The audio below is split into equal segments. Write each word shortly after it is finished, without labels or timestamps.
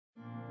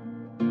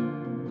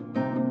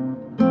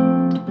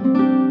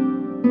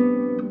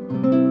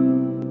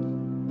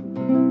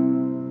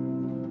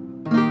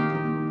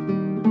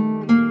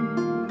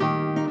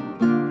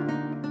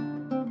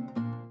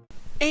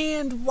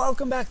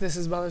welcome back. This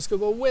is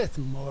Scuba with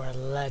more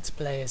Let's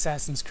Play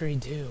Assassin's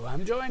Creed 2.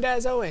 I'm joined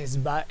as always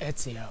by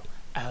Ezio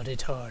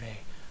Auditore.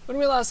 When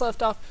we last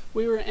left off,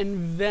 we were in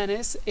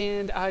Venice,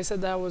 and I said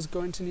that I was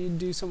going to need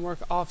to do some work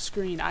off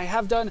screen. I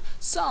have done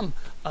some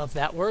of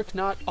that work,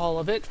 not all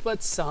of it,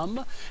 but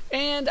some,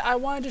 and I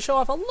wanted to show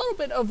off a little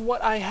bit of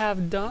what I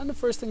have done. The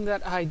first thing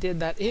that I did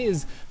that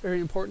is very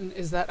important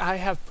is that I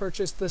have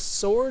purchased the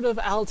Sword of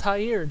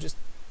Altair. Just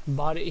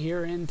bought it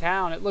here in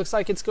town. It looks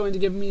like it's going to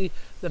give me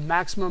the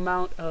maximum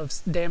amount of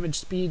damage,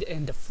 speed,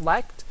 and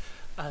deflect.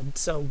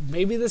 So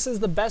maybe this is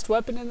the best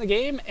weapon in the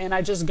game, and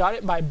I just got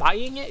it by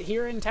buying it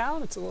here in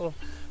town. It's a little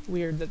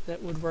weird that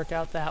that would work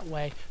out that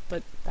way,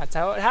 but that's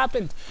how it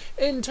happened.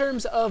 In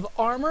terms of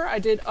armor, I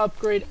did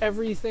upgrade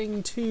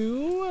everything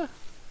to...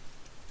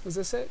 Was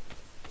this it?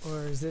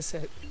 Or is this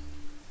it?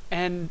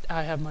 And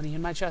I have money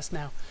in my chest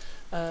now.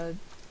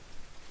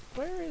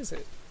 Where is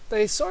it?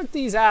 They sort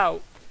these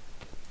out,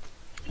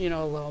 you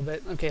know, a little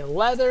bit. Okay,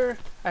 leather.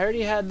 I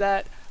already had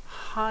that.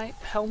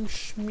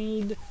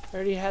 Helmschmied. I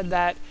already had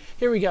that.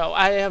 Here we go.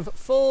 I have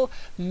full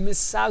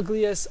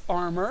Missaglius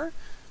armor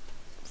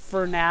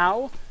for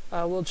now.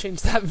 We'll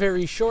change that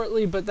very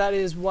shortly, but that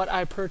is what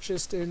I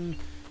purchased in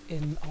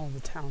all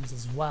the towns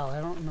as well. I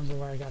don't remember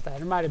where I got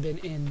that. It might have been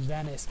in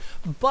Venice.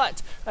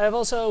 But I have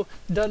also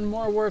done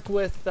more work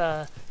with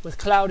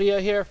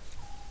Claudia here.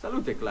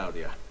 Salute,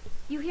 Claudia.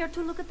 You here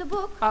to look at the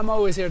book? I'm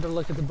always here to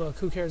look at the book.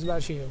 Who cares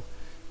about you?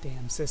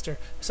 Damn sister.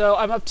 So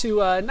I'm up to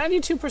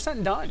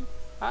 92% done.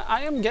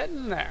 I am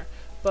getting there.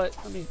 But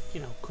let me,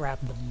 you know, grab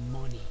the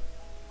money,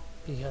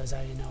 because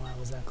I know I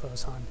was that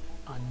close on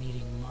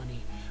needing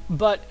money.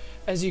 But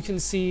as you can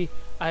see,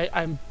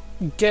 I'm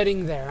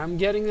getting there. I'm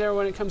getting there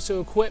when it comes to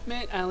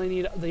equipment. I only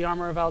need the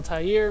Armor of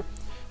Altair.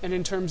 And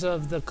in terms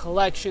of the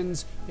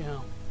collections, you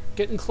know,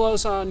 getting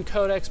close on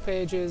codex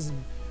pages,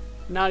 and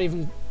not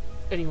even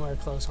anywhere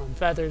close on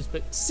feathers,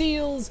 but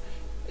seals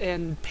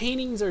and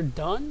paintings are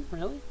done,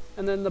 really.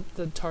 And then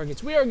the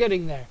targets. We are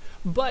getting there.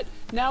 But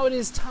now it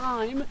is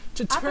time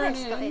to turn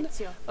in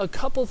a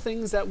couple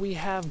things that we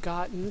have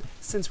gotten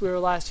since we were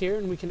last here,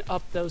 and we can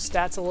up those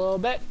stats a little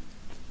bit.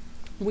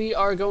 We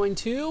are going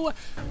to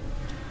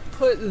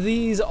put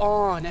these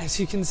on. As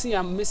you can see,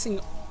 I'm missing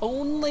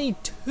only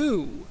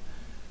 2.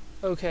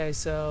 Okay,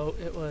 so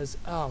it was...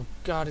 Oh,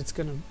 God, it's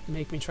going to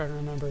make me try to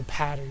remember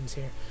patterns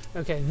here.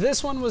 Okay,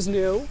 this one was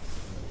new.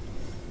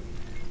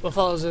 What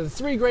follows are the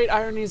 3 great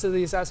ironies of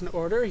the Assassin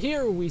Order.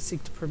 Here we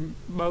seek to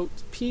promote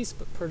peace,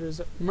 but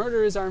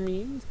murder is our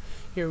means.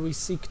 Here we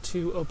seek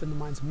to open the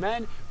minds of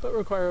men, but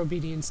require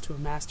obedience to a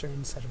master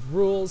and set of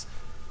rules.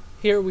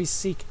 Here we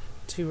seek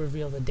to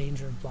reveal the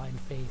danger of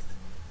blind faith,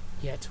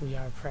 yet we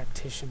are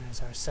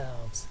practitioners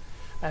ourselves.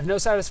 I have no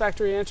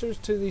satisfactory answers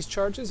to these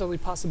charges, only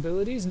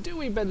possibilities. Do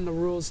we bend the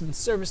rules in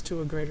service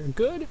to a greater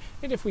good?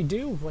 And if we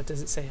do, what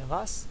does it say of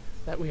us?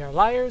 That we are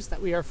liars, that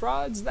we are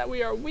frauds, that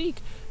we are weak.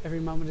 Every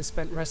moment is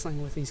spent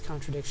wrestling with these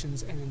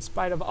contradictions, and in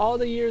spite of all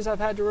the years I've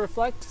had to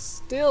reflect,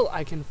 still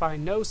I can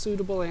find no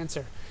suitable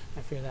answer.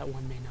 I fear that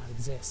one may not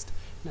exist.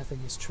 Nothing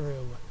is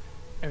true.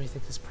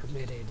 Everything is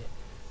permitted.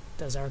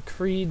 Does our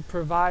creed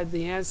provide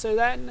the answer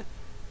then?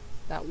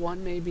 That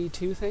one may be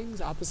 2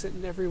 things, opposite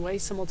in every way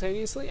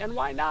simultaneously, and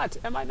why not?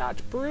 Am I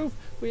not proof?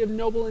 We have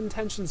noble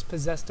intentions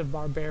possessed of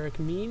barbaric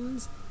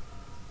means.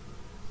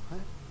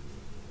 What?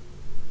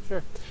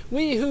 Sure.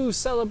 We who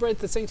celebrate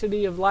the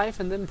sanctity of life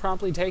and then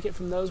promptly take it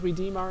from those we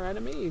deem our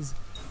enemies.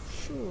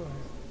 Sure.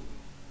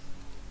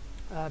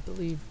 I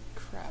believe...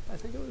 Crap, I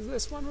think it was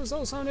this one was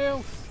also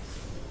new.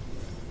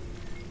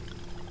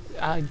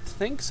 I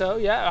think so,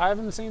 yeah. I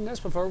haven't seen this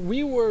before.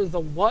 We were the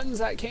ones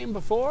that came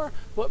before.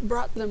 What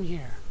brought them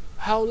here?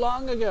 How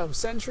long ago?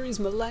 Centuries,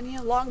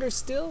 millennia, longer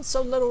still?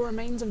 So little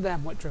remains of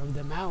them. What drove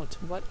them out?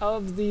 What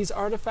of these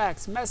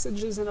artifacts?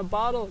 Messages in a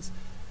bottles?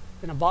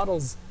 In a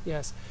bottles,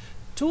 yes.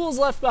 Tools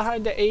left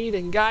behind to aid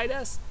and guide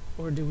us?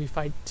 Or do we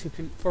fight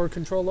for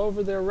control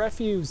over their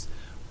refuse,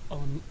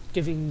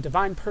 giving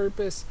divine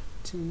purpose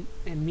to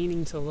and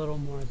meaning to little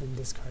more than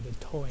discarded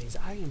toys?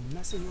 I am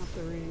messing up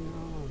the reading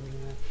all over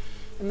again.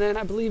 And then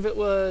I believe it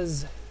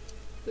was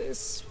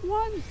this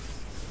one?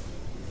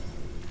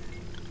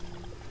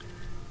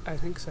 I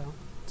think so.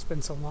 It's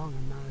been so long,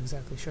 I'm not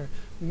exactly sure.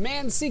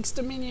 Man seeks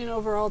dominion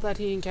over all that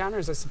he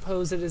encounters. I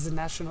suppose it is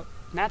a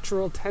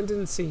natural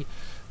tendency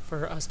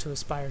for us to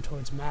aspire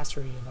towards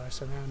mastery of our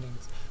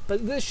surroundings.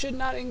 But this should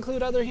not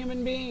include other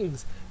human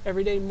beings.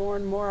 Every day more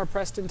and more are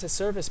pressed into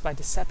service by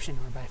deception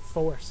or by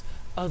force.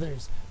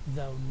 Others,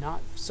 though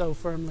not so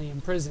firmly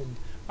imprisoned,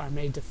 are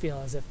made to feel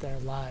as if their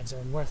lives are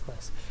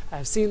worthless. I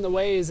have seen the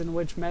ways in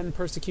which men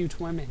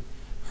persecute women,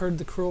 heard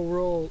the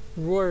cruel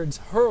words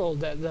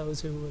hurled at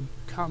those who would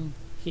come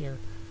here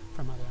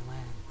from other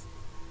lands,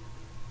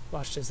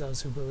 watched as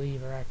those who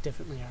believe or act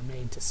differently are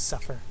made to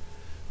suffer.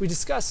 We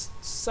discuss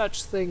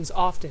such things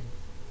often,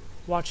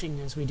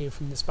 watching as we do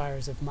from the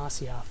spires of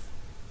Masyaf.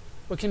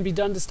 What can be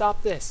done to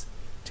stop this?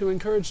 To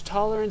encourage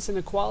tolerance and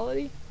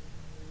equality?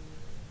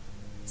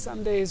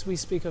 Some days we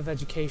speak of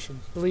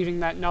education, believing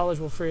that knowledge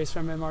will free us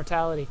from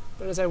immortality,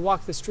 but as I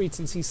walk the streets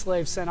and see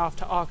slaves sent off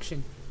to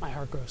auction, My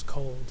heart grows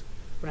cold.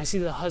 When I see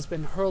the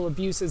husband hurl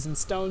abuses and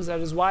stones at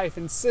his wife,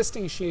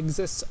 insisting she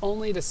exists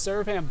only to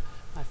serve him,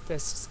 my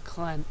fists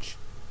clench.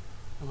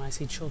 And when I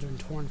see children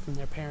torn from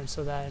their parents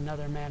so that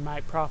another man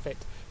might profit,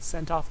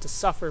 sent off to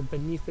suffer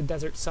beneath the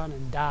desert sun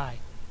and die.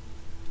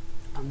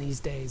 On these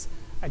days,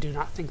 I do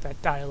not think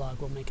that dialogue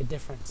will make a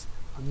difference.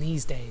 On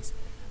these days,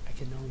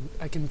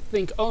 I can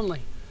think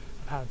only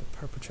of how the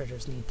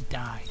perpetrators need to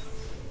die.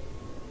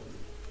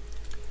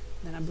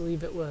 Then I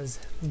believe it was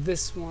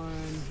this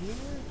one here.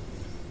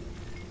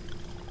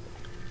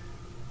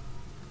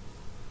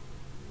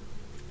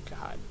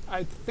 God,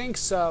 I think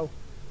so.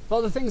 Of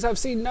all the things I've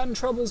seen, none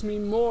troubles me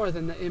more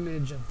than the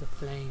image of the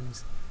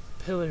flames.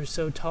 Pillars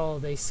so tall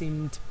they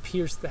seemed to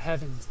pierce the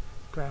heavens.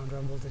 Ground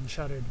rumbled and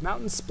shuddered.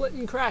 Mountains split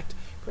and cracked.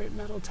 Great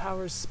metal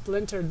towers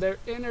splintered, their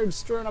innards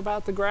strewn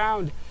about the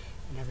ground.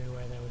 And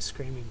everywhere there was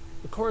screaming.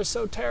 The chorus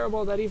so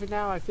terrible that even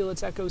now I feel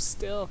its echoes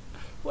still.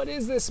 What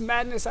is this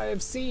madness I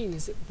have seen?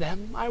 Is it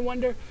them, I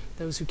wonder?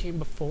 Those who came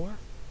before?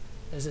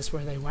 Is this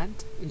where they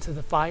went? Into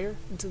the fire?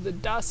 Into the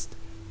dust?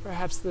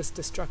 Perhaps this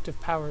destructive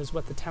power is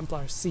what the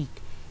Templars seek,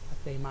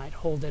 that they might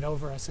hold it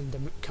over us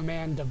and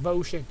command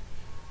devotion.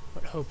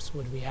 What hopes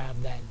would we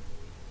have then,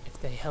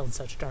 if they held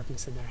such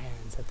darkness in their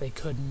hands, that they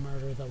could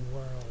murder the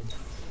world?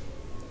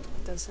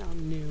 It does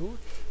sound new.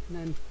 And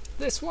then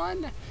this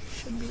one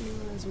should be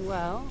new as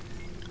well.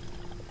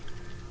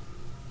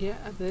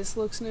 Yeah, this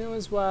looks new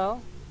as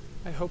well.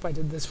 I hope I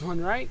did this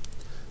one right.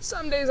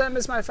 Some days I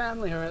miss my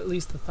family, or at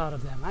least the thought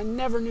of them. I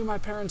never knew my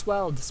parents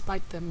well,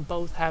 despite them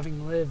both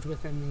having lived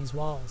within these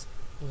walls.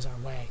 It was our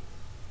way.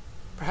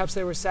 Perhaps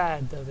they were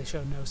sad, though they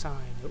showed no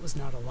sign. It was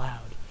not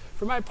allowed.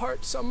 For my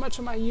part, so much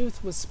of my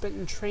youth was spent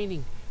in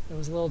training. There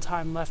was little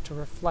time left to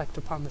reflect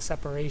upon the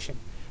separation.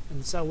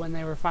 And so when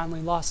they were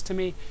finally lost to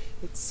me,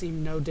 it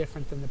seemed no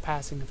different than the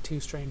passing of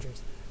two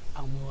strangers.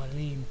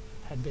 Al-Mu'alim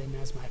had been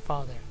as my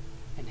father,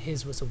 and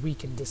his was a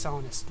weak and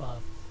dishonest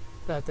love.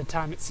 But at the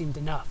time it seemed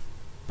enough.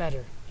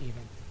 Better,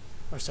 even.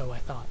 Or so I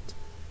thought.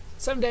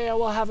 Someday I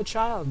will have a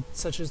child,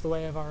 such is the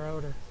way of our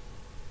order.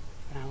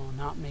 And I will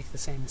not make the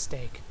same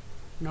mistake,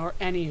 nor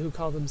any who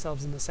call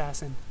themselves an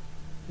assassin.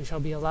 We shall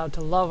be allowed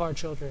to love our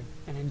children,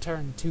 and in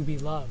turn to be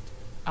loved.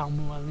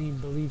 Al-Mu'alim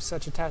believes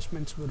such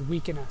attachments would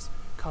weaken us,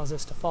 cause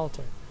us to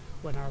falter,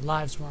 when our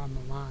lives were on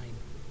the line.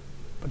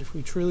 But if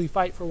we truly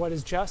fight for what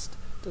is just,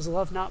 does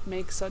love not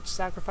make such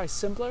sacrifice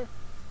simpler,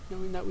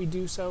 knowing that we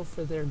do so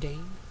for their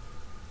gain?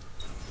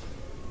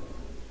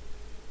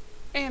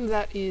 And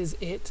that is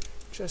it.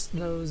 Just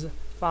those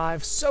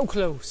 5. So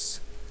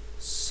close.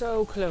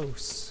 So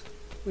close.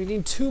 We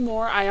need 2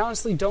 more. I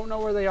honestly don't know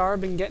where they are.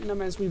 I've been getting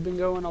them as we've been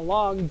going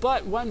along.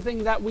 But one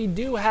thing that we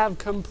do have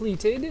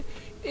completed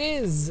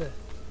is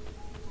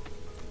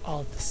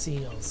all the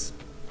seals.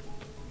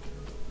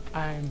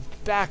 I'm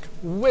back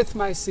with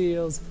my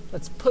seals.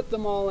 Let's put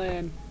them all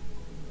in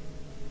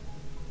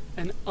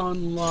and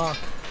unlock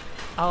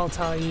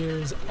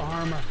Altair's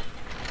armor.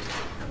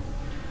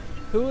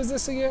 Who is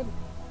this again?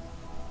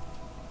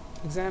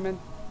 Examine.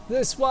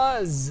 This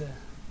was...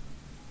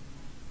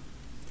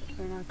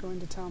 They're not going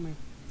to tell me.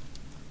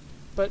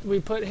 But we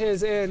put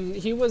his in.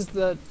 He was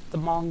the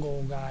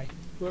Mongol guy.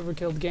 Whoever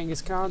killed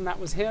Genghis Khan, that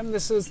was him.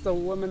 This is the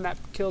woman that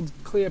killed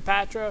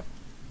Cleopatra.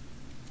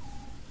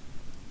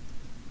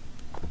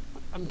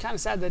 I'm kind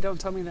of sad they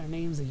don't tell me their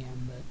names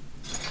again,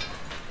 but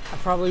I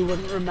probably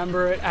wouldn't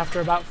remember it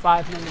after about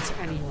 5 minutes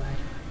anyway.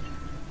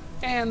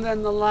 And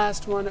then the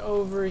last one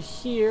over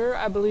here,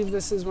 I believe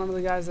this is one of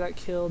the guys that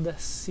killed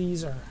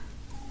Caesar.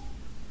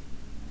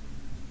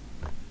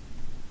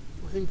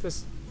 I think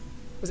this...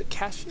 Was it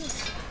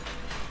Cassius?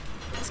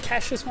 Is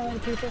Cassius one of the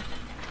people?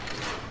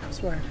 I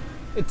swear.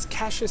 It's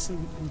Cassius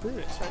and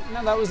Brutus, right?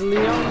 No, that was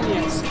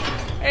Leonius.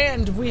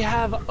 And we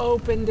have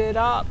opened it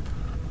up.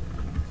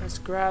 Let's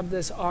grab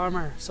this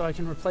armor so I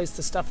can replace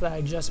the stuff that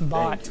I just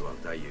bought. Thank you,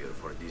 Altair,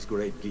 for this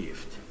great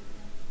gift.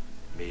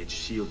 May it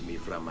shield me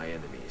from my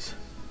enemies.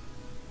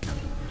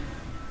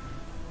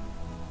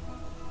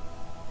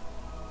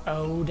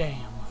 Oh,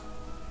 damn.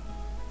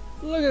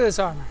 Look at this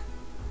armor.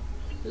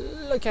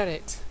 Look at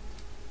it.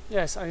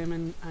 Yes, I am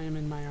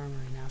in my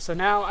armory now. So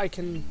now I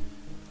can...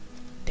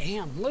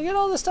 Damn, look at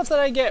all the stuff that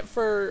I get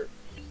for...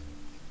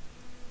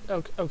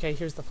 Okay,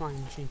 here's the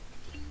flying machine.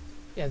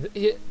 Yeah,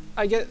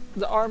 I get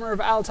the armor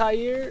of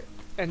Altair,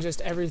 and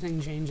just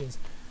everything changes.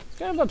 I'm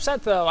kind of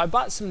upset, though. I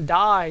bought some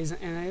dyes,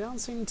 and they don't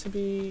seem to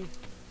be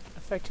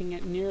affecting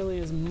it nearly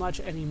as much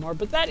anymore.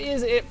 But that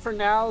is it for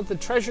now. The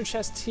treasure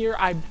chests here,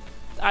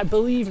 I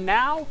believe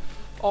now,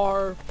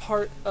 are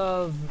part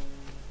of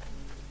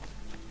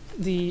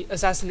the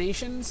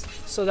assassinations,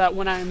 so that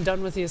when I'm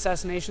done with the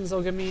assassinations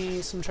they'll give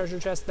me some treasure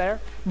chests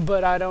there,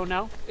 but I don't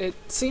know. It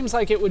seems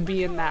like it would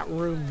be in that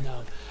room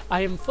though.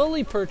 I am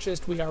fully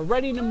purchased. We are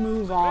ready to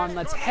move on.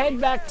 Let's head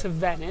back to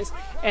Venice,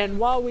 and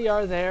while we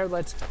are there,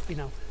 let's, you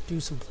know, do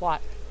some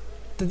plot.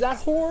 Did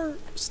that whore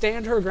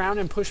stand her ground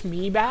and push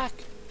me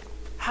back?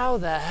 How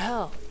the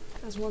hell?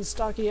 That's one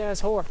stocky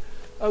ass whore.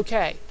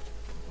 Okay,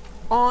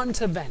 on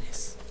to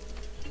Venice.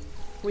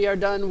 We are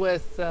done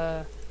with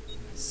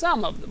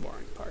some of the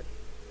boring part.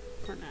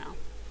 for now.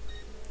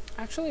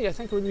 Actually, I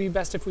think it would be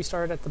best if we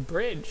started at the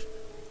bridge,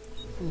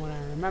 from what I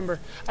remember.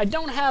 I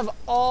don't have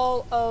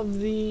all of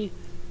the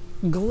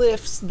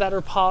glyphs that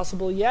are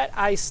possible yet.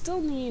 I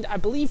still need, I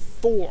believe,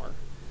 4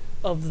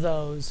 of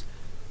those.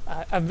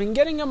 I've been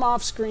getting them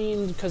off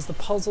screen because the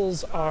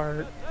puzzles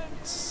are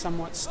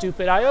somewhat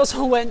stupid. I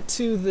also went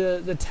to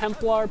the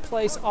Templar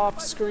place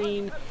off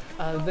screen.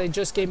 They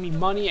just gave me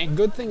money, and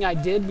good thing I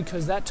did,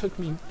 because that took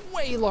me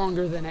way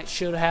longer than it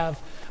should have.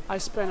 I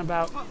spent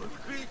about,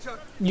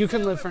 you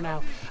can live for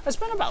now. I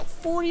spent about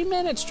 40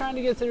 minutes trying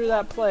to get through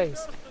that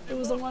place. It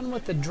was the one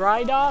with the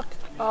dry dock.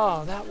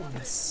 Oh, that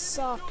one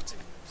sucked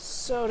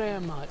so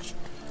damn much.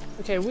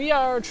 Okay, we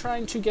are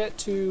trying to get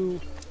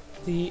to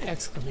the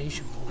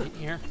exclamation point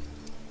here.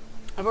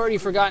 I've already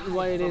forgotten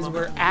what it is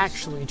we're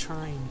actually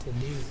trying to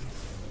do.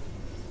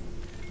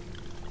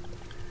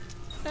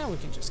 Now we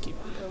can just keep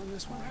on going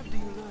this way. How do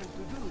you learn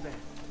to do that?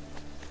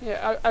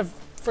 Yeah, I've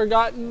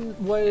forgotten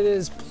what it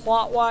is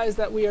plot-wise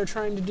that we are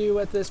trying to do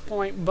at this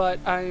point, but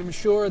I am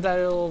sure that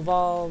it'll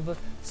involve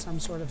some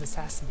sort of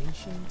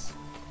assassinations.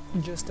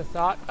 Just a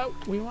thought. Oh,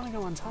 we want to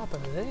go on top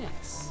of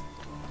this.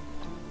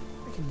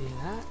 We can do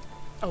that.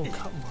 Oh,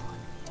 come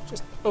on.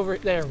 Just over,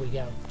 there we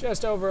go.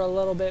 Just over a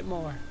little bit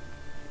more.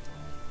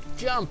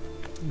 Jump.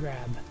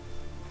 Grab.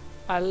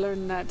 I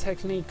learned that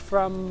technique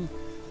from,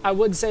 I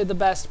would say the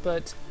best,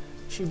 but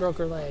she broke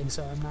her leg,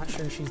 so I'm not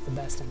sure she's the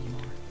best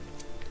anymore.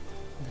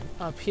 And then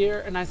up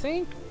here, and I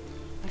think,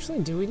 actually,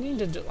 do we need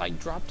to like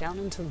drop down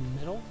into the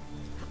middle?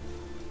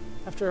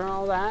 After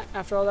all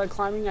that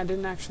climbing, I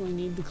didn't actually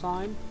need to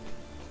climb.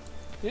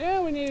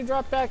 Yeah, we need to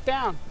drop back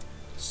down.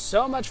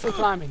 So much for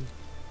climbing.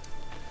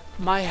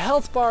 My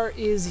health bar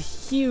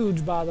is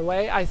huge, by the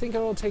way. I think it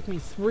will take me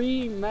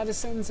 3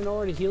 medicines in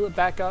order to heal it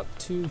back up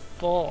to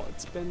full.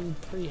 It's been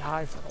pretty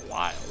high for a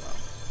while,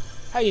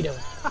 though. How you doing?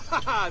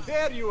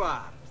 There you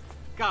are.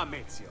 Come,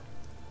 Ezio.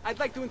 I'd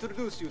like to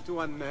introduce you to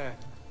an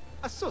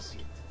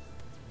associate.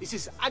 This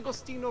is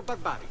Agostino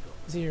Barbarigo.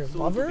 Is he your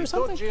lover or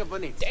something?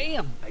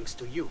 Damn. Thanks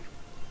to you.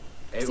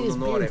 È un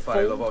onore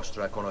fare la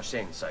vostra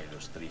conoscenza,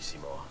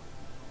 illustrissimo.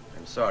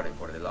 I'm sorry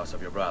for the loss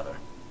of your brother.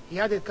 He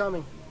had it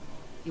coming.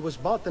 He was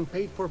bought and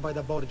paid for by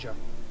the Borgia.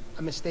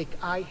 A mistake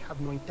I have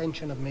no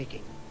intention of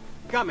making.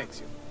 Come,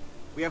 Ezio.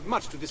 We have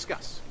much to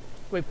discuss.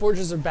 Wait,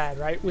 Borgias are bad,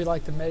 right? We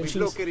like the Medicis.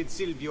 We've located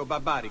Silvio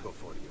Barbarigo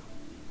for you.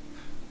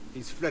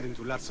 He's fled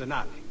into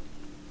l'Arsenale.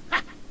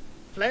 Ha!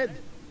 Fled?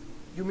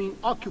 You mean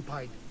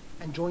occupied,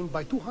 and joined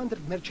by 200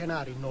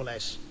 mercenari, no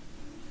less.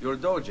 You're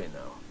Doge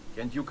now.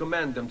 Can't you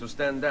command them to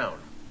stand down?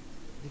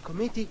 The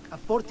Committee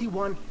of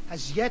 41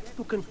 has yet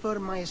to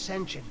confirm my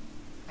ascension.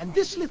 And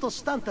this little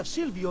stunt of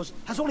Silvio's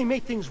has only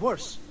made things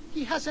worse.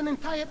 He has an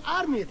entire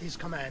army at his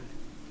command.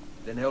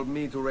 Then help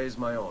me to raise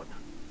my own.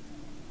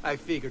 I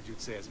figured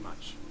you'd say as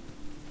much.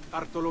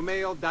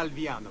 Bartolomeo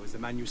d'Alviano is the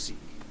man you seek.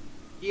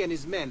 He and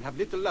his men have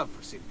little love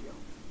for Silvio.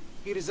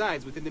 He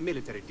resides within the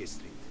military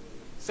district,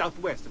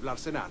 southwest of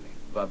l'Arsenale.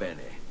 Va bene.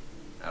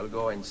 I'll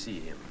go and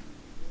see him.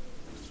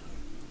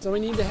 So we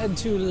need to head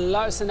to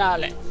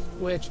l'Arsenale,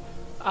 which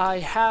I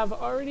have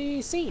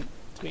already seen,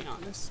 to be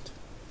honest.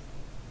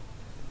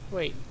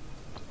 Wait.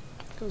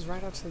 It goes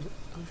right out to the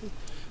ocean.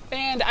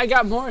 And I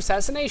got more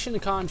assassination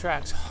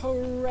contracts.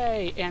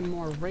 Hooray! And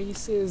more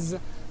races.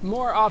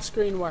 More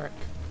off-screen work.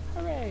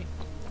 Hooray!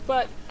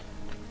 But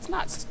it's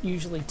not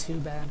usually too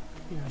bad.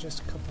 You know, just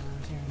a couple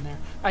hours here and there.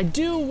 I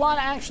do want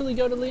to actually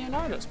go to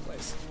Leonardo's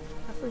place.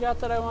 I forgot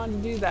that I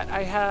wanted to do that.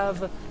 I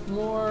have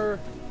more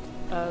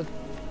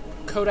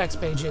codex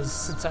pages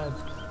since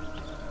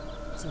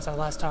I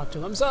last talked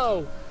to him.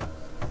 So,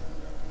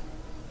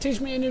 teach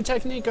me a new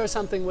technique or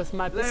something with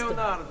my pistol.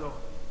 Leonardo!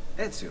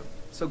 Ezio,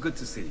 so good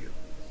to see you.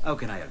 How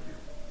can I help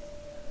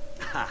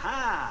you?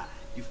 Haha!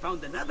 You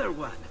found another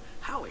one!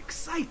 How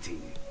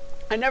exciting!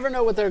 I never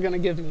know what they're gonna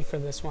give me for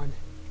this one.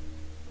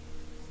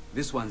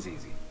 This one's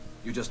easy.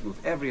 You just move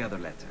every other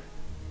letter.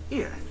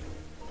 Here.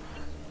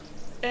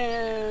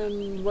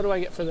 And what do I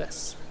get for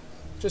this?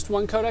 Just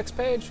one codex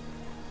page?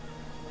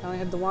 I only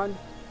had the one.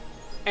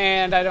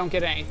 And I don't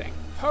get anything.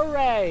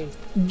 Hooray!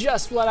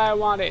 Just what I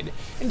wanted.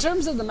 In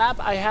terms of the map,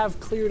 I have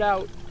cleared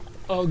out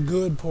a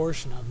good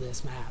portion of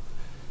this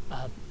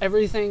map.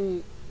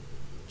 Everything...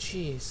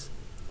 Jeez.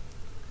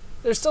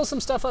 There's still some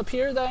stuff up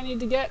here that I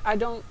need to get. I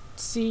don't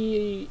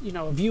see, you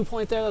know, a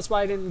viewpoint there. That's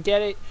why I didn't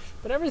get it.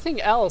 But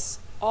everything else,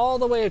 all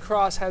the way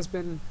across, has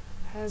been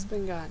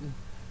gotten.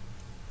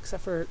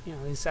 Except for, you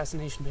know, the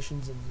assassination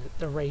missions and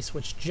the race,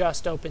 which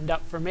just opened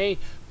up for me.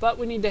 But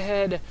we need to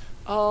head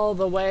all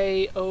the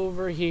way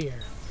over here.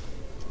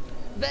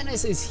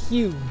 Venice is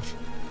huge.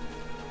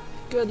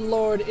 Good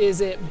lord, is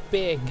it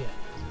big.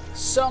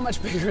 So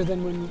much bigger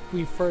than when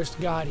we first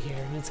got here.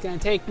 And it's going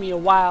to take me a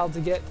while to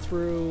get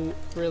through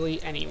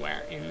really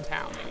anywhere in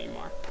town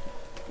anymore.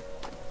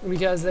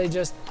 Because they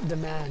just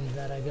demand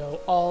that I go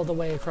all the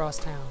way across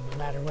town, no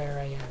matter where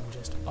I am,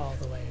 just all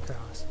the way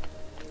across.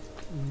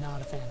 I'm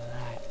not a fan of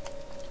that.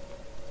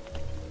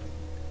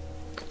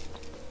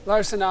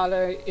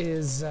 L'Arsenale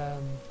is,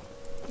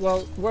 well,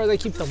 where they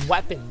keep the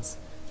weapons.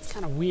 It's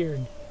kind of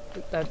weird.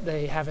 that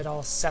they have it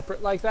all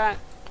separate like that.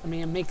 I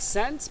mean, it makes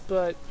sense,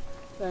 but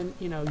then,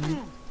 you know,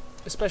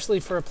 especially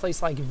for a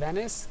place like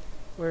Venice,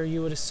 where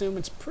you would assume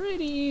it's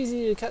pretty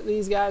easy to cut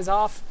these guys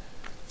off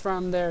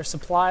from their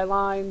supply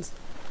lines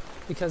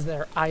because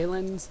they're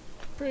islands.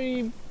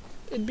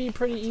 It'd be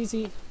pretty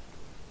easy.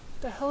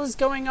 What the hell is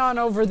going on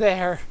over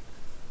there?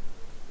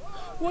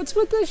 What's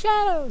with the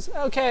shadows?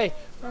 Okay,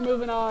 we're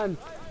moving on.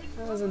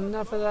 That was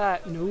enough of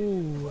that. No,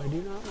 I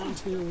do not want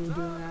to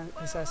do an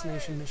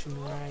assassination mission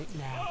right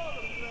now.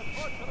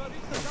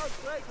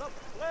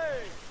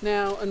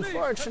 Now,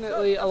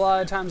 unfortunately, a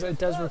lot of times it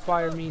does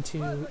require me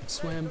to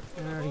swim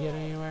in order to get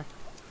anywhere.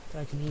 But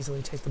I can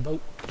easily take the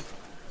boat.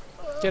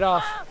 Get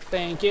off.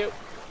 Thank you.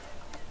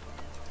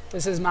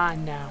 This is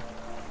mine now.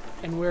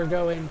 And we're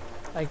going,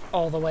 like,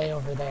 all the way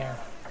over there.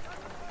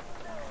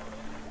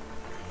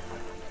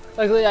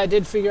 Luckily, I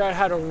did figure out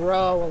how to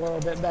row a little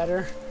bit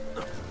better.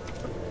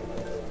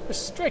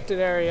 Restricted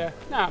area.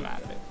 Now I'm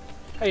out of it.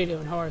 How you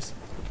doing, horse?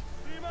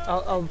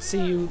 I'll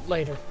see you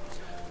later.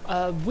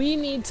 We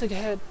need to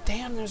get...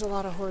 Damn, there's a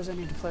lot of whores I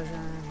need to pleasure.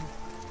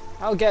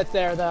 I'll get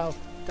there, though.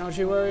 Don't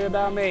you worry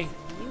about me.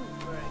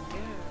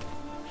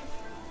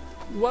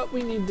 What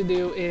we need to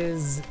do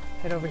is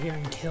head over here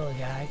and kill a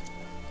guy.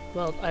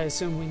 Well, I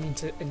assume we need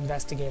to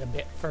investigate a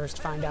bit first,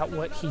 find out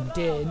what he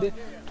did.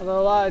 Although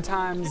a lot of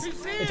times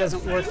it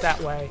doesn't work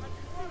that way.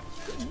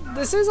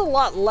 This is a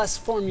lot less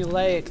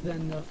formulaic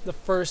than the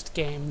first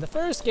game. The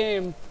first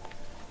game,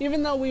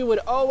 even though we would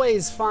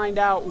always find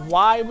out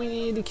why we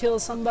needed to kill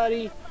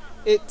somebody,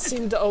 it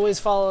seemed to always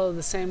follow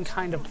the same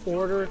kind of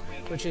order,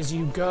 which is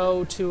you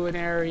go to an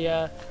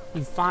area,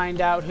 you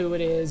find out who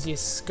it is, you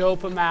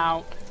scope them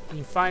out, and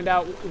you find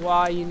out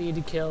why you need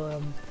to kill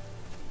them,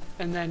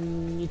 and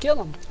then you kill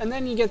them, and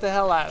then you get the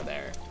hell out of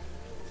there.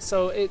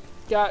 So it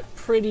got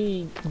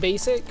pretty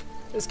basic.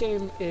 This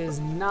game is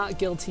not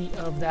guilty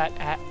of that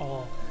at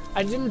all.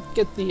 I didn't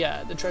get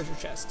the treasure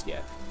chest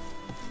yet.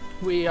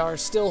 We are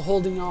still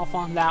holding off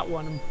on that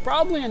one,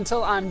 probably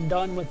until I'm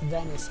done with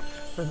Venice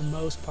for the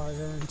most part,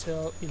 or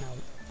until, you know,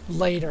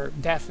 later,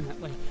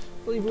 definitely.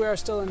 I believe we are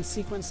still in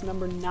sequence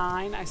number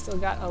 9. I still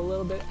got a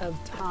little bit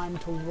of time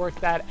to work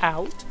that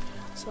out,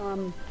 so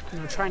I'm, you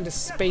know, trying to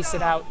space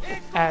it out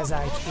as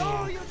I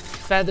can.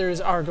 Feathers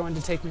are going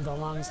to take me the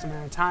longest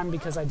amount of time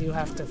because I do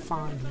have to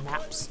find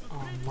maps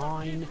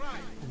online,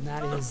 and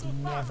that is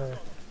never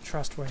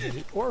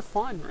trustworthy or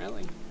fun,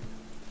 really.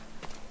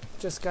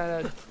 Just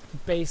gotta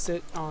base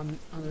it on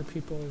other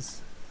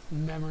people's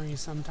memory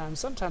sometimes.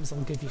 Sometimes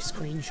they'll give you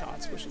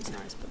screenshots, which is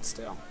nice, but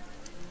still.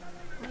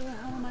 Where the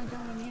hell am I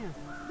going here?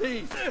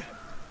 Please,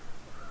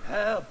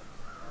 help.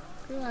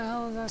 Who the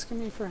hell is asking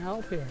me for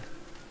help here?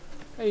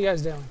 How you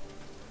guys doing?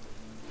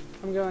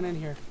 I'm going in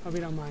here. Hope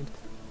you don't mind.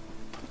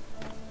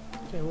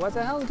 Okay, what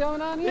the hell's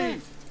going on here?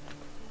 Please,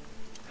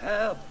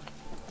 help.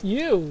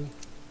 You!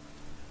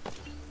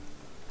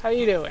 How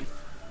you doing?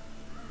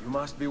 You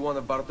must be one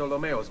of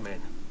Bartolomeo's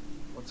men.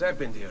 What's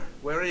happened here?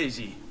 Where is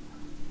he?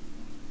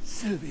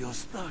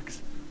 Silvio's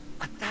thugs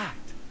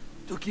attacked,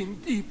 took him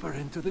deeper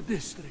into the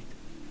district.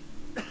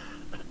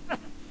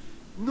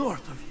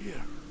 North of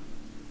here.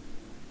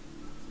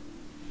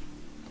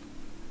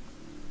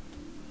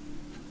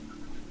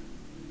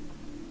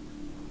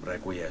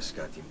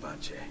 Requiescat in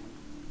pace.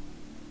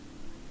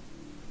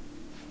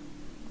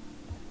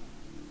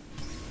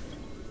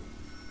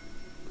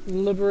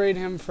 Liberate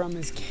him from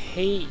his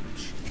cage.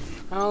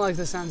 I don't like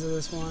the sounds of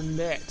this one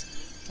bit.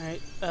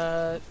 Alright,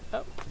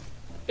 oh.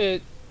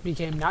 It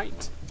became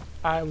night.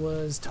 I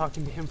was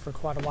talking to him for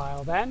quite a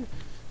while then.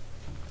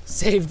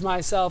 Saved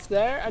myself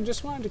there. I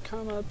just wanted to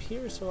come up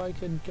here so I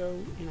could go,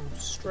 you know,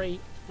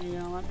 straight. Are you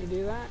gonna let me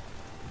do that?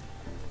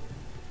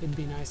 It'd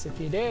be nice if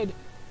you did.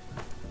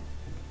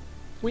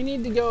 We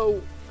need to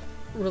go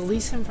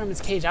release him from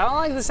his cage. I don't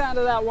like the sound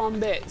of that one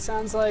bit. It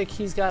sounds like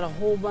he's got a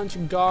whole bunch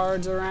of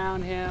guards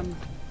around him.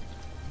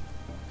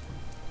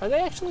 Are they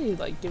actually,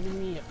 like, giving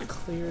me a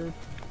clear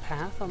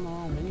path on the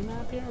little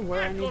mini-map here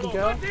where I need to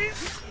go?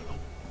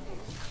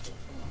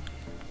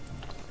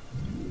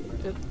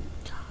 It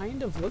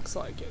kind of looks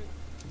like it.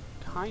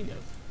 Kind of.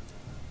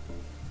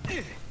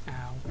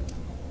 Ow.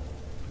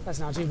 That's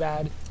not too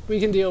bad. We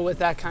can deal with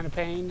that kind of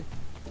pain.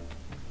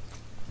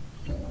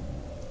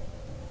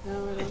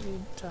 No, I don't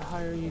need to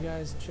hire you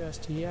guys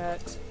just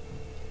yet.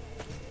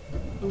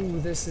 Ooh,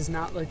 this is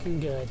not looking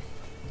good.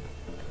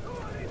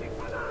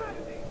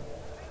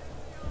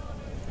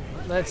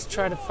 Let's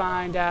try to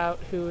find out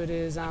who it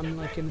is I'm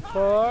looking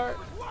for.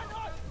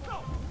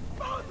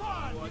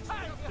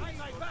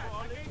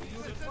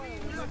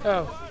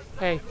 Oh,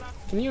 hey,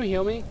 can you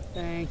heal me?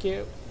 Thank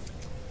you.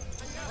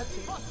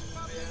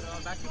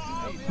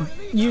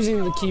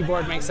 Using the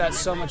keyboard makes that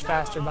so much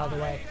faster, by the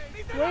way.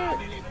 Where?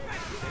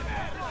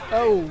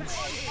 Oh,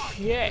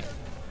 shit.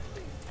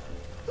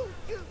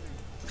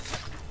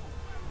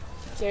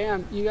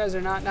 Damn, you guys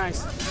are not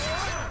nice.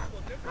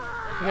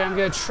 Okay, I'm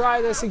going to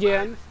try this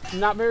again. I'm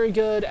not very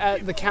good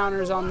at the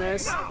counters on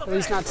this. At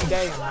least not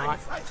today, I'm not.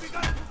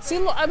 See,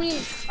 look, I mean,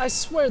 I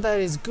swear that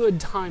is good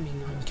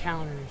timing on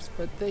counters,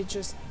 but they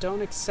just don't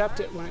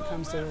accept it when it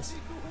comes to this.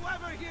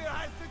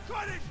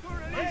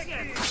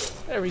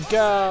 There we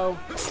go.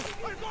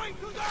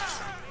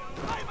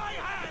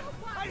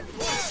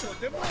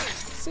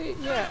 See,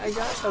 yeah, I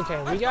got,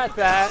 okay, we got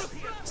that.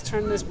 Let's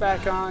turn this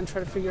back on,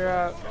 try to figure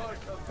out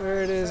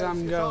where it is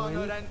I'm going.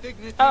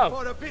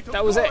 Oh,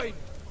 that was it.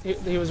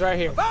 He was right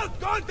here. About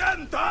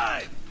goddamn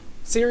time!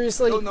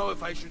 Seriously? Don't know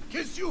if I should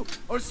kiss you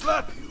or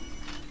slap you.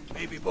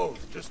 Maybe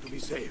both, just to be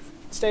safe.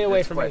 Stay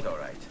away from me. Quite all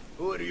right.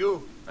 Who are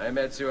you? I'm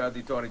Ezio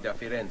Auditore da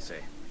Firenze.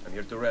 I'm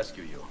here to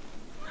rescue you.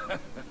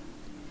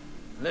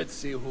 Let's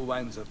see who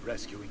winds up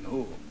rescuing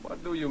who.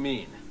 What do you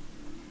mean?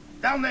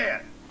 Down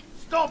there!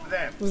 Stop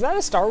them! Was that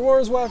a Star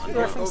Wars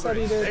reference that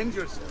he did? Extend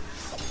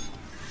yourself.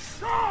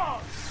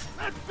 Stop!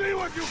 Let's see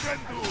what you can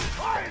do!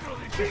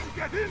 Finally, things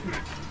get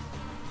interesting!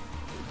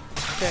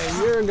 Okay,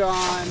 you're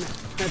gone.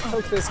 I'm gonna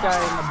poke this guy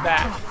in the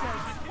back.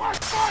 What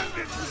fun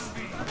this will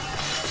be!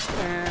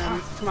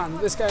 And come on,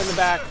 this guy in the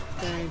back.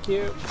 Thank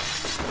you.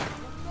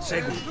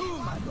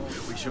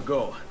 We should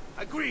go.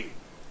 Agree.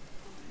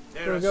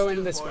 We're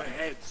going this way.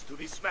 Heads to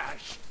be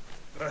smashed.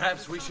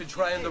 Perhaps we should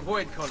try and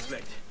avoid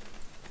conflict.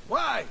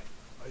 Why?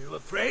 Are you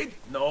afraid?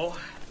 No,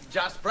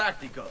 just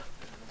practical.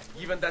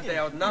 Given that they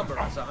outnumber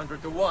us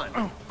 100 to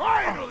 1.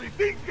 Finally,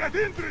 things get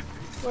interesting!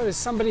 What, is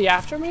somebody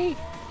after me?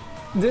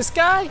 This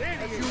guy?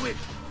 As you wish.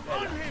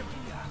 On him!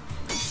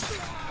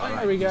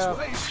 There we go.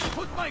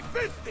 Put my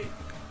fist in!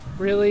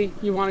 Really?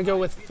 You want to go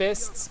with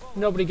fists?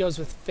 Nobody goes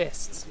with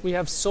fists. We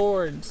have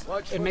swords.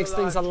 It makes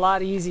things a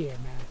lot easier,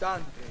 man.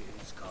 Dante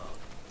is called.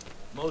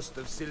 Most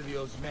of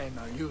Silvio's men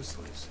are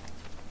useless,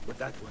 but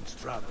that one's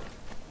trouble.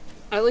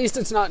 At least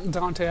it's not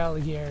Dante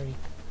Alighieri.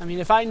 I mean,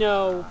 if I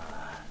know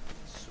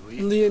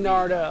Sweet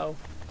Leonardo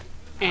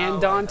and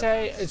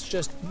Dante, it's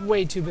just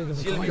way too big of a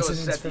Silvio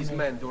coincidence set for his me.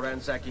 men to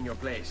ransacking your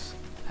place.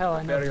 Hell,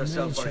 I know Prepare the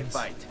yourself for a miniatures.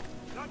 fight.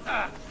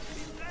 Crap.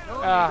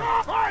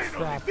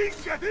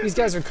 These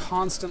guys are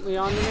constantly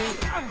on to me.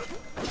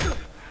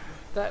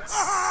 That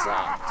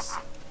sucks.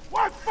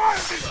 What fun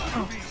this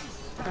will be!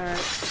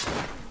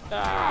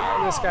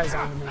 Alright. This guy's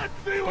on to me.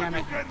 Damn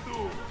it.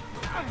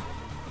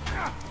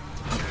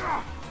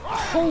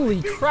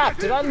 Holy crap,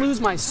 did I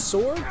lose my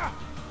sword?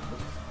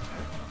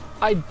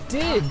 I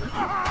did.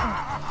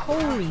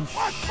 Holy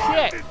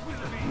shit.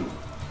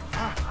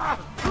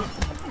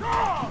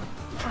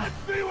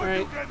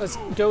 Alright, let's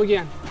go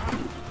again.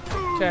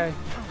 Okay.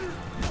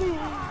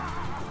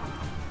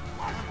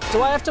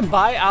 Do I have to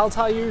buy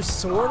Altair's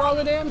sword all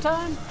the damn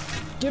time?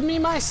 Give me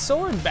my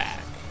sword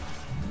back.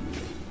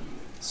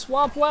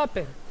 Swap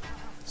weapon.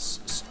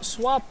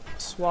 Swap.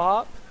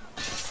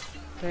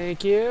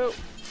 Thank you.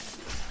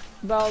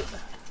 About.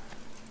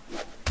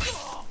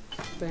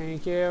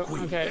 Thank you.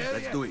 Okay.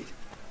 Let's do it.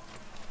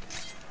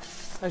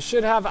 I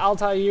should have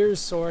Altair's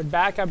sword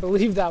back. I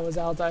believe that was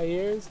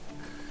Altair's.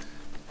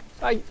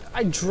 I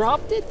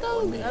dropped it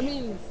though? I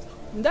mean,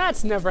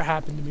 that's never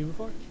happened to me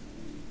before.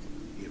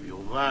 If you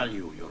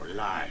value your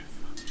life,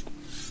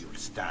 you'll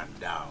stand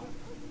down.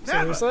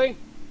 Seriously?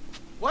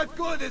 What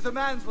good is a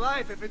man's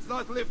life if it's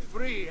not lived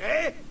free,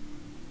 eh?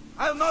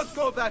 I'll not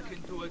go back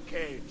into a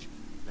cage.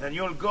 Then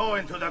you'll go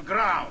into the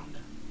ground.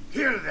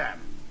 Kill them.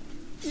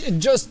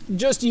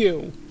 Just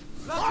you.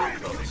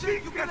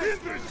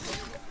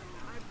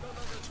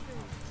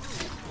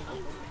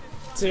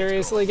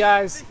 Seriously,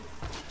 guys?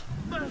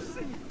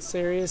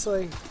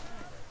 Seriously?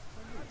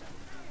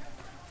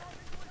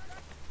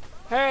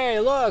 Hey,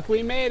 look,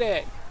 we made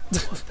it.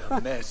 What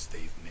a mess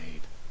they've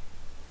made.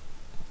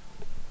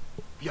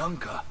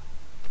 Bianca,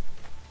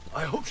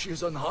 I hope she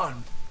is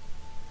unharmed.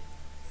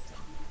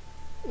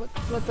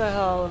 What the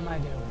hell am I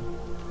doing?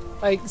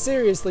 Like,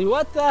 seriously,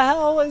 what the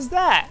hell is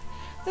that?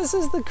 This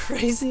is the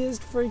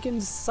craziest freaking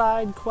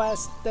side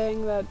quest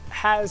thing that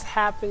has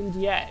happened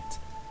yet.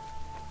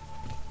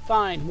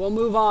 Fine, we'll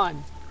move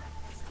on.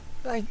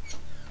 Like,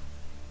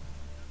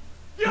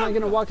 am I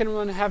gonna walk in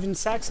and having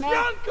sex now?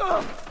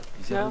 Bianca!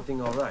 Is No.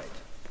 everything all right?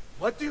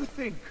 What do you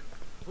think?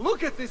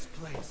 Look at this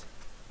place.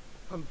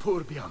 And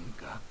poor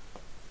Bianca.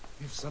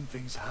 If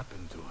something's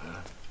happened to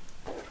her.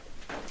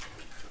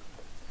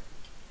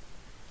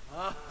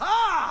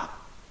 Aha!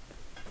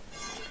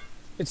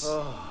 It's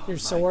Oh, your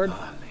my sword.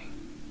 darling.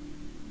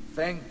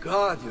 Thank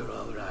God you're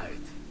all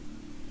right.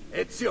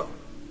 Ezio,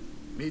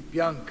 meet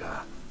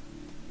Bianca.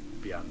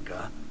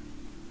 Bianca,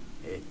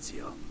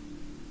 Ezio.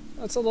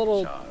 That's a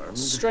little Charmed.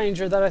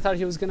 stranger that I thought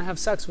he was gonna have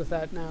sex with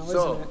that now, isn't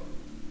So, it?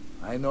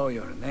 I know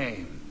your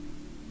name,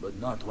 but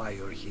not why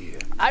you're here.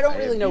 I don't I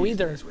really have know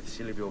either. business with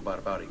Silvio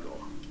Barbarigo.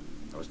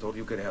 I was told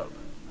you could help.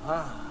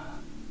 Ah,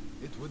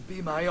 it would be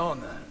my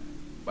honor.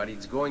 But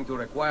it's going to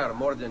require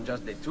more than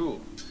just the two.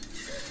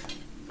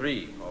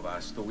 3 of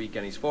us to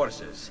weaken his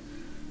forces.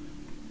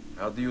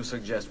 How do you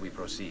suggest we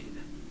proceed?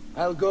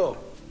 I'll go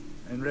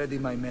and ready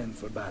my men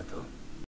for battle.